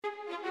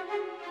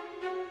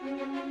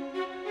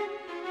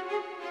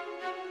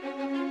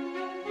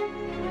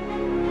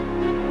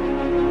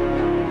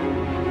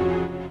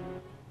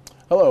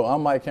Hello,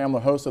 I'm Mike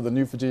Hamlar, host of the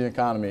New Virginia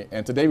Economy,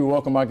 and today we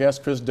welcome our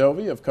guest, Chris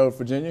Dovi of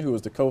CodeVA, who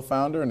is the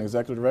co-founder and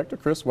executive director.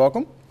 Chris,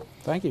 welcome.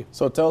 Thank you.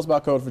 So tell us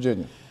about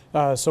CodeVA.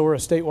 So we're a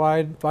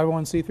statewide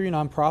 501c3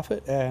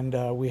 nonprofit,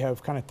 and we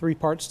have kind of three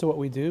parts to what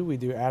we do. We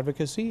do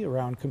advocacy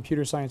around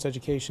computer science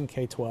education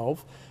K-12.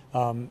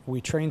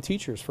 We train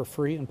teachers for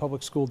free in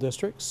public school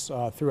districts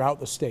throughout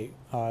the state.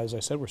 As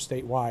I said, we're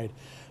statewide.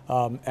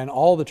 And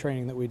all the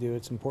training that we do,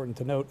 it's important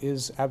to note,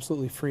 is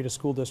absolutely free to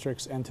school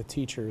districts and to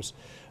teachers.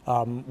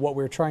 What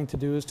we're trying to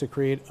do is to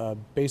create a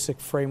basic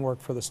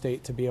framework for the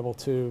state to be able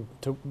to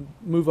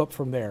move up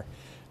from there.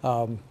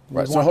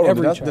 Right, so hold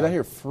on, did I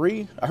hear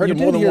free? I heard it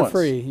more than once.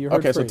 Free. You heard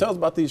okay, free. So tell us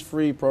about these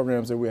free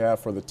programs that we have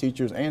for the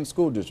teachers and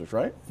school districts,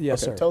 right?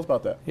 Yes, okay, sir. Tell us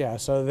about that. Yeah,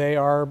 so they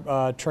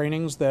are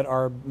trainings that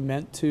are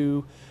meant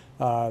to,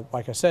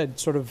 like I said,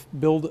 sort of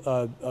build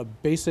a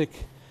basic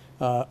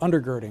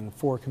undergirding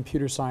for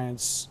computer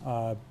science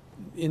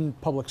in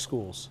public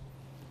schools.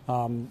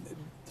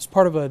 It's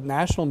part of a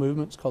national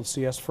movement. It's called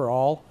CS for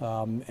All,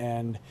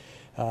 and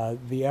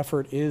the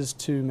effort is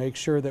to make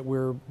sure that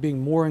we're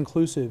being more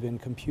inclusive in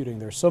computing.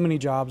 There's so many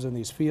jobs in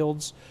these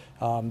fields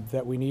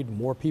that we need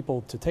more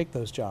people to take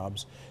those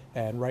jobs.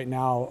 And right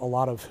now, a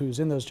lot of who's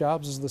in those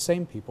jobs is the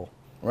same people.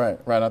 Right.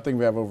 I think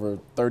we have over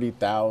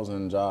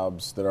 30,000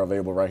 jobs that are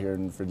available right here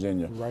in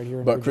Virginia. Right here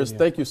in Virginia. But Chris,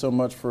 thank you so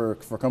much for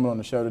coming on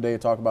the show today to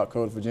talk about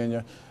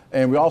CodeVA.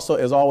 And we also,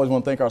 as always,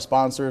 want to thank our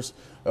sponsors.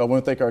 We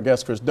want to thank our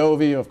guest, Chris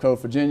Dovi of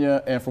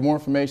CodeVA. And for more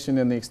information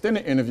in the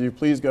extended interview,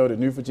 please go to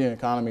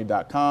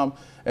newvirginiaeconomy.com.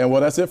 And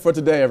well, that's it for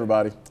today,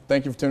 everybody.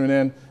 Thank you for tuning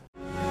in.